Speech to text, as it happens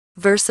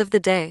Verse of the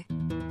day,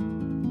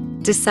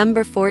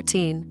 December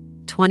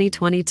 14,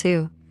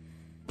 2022.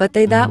 But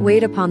they that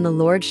wait upon the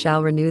Lord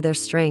shall renew their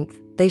strength.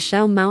 They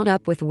shall mount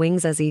up with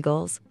wings as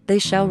eagles. They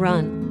shall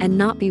run and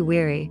not be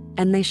weary,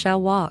 and they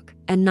shall walk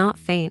and not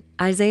faint.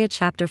 Isaiah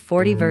chapter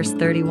 40 verse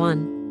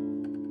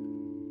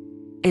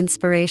 31.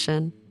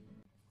 Inspiration.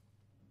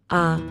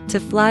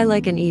 To fly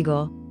like an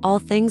eagle. All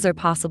things are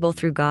possible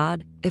through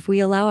God. If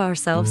we allow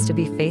ourselves to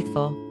be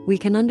faithful, we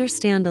can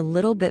understand a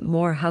little bit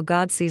more how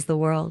God sees the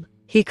world.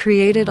 He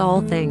created all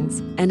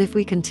things, and if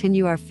we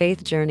continue our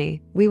faith journey,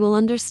 we will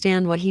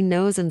understand what He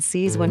knows and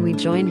sees when we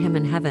join Him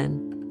in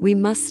heaven. We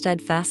must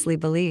steadfastly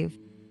believe.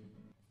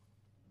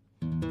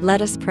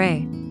 Let us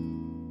pray.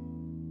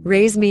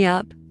 Raise me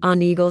up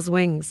on eagle's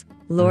wings.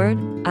 Lord,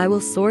 I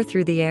will soar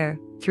through the air.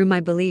 Through my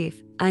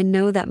belief, I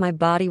know that my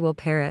body will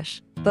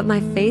perish, but my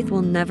faith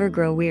will never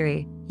grow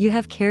weary. You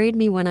have carried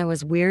me when I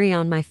was weary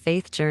on my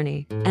faith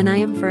journey, and I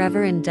am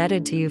forever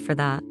indebted to you for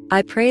that.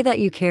 I pray that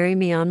you carry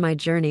me on my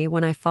journey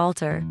when I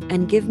falter,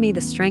 and give me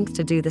the strength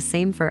to do the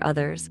same for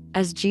others,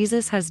 as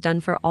Jesus has done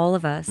for all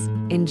of us.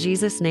 In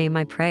Jesus' name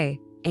I pray.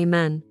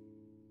 Amen.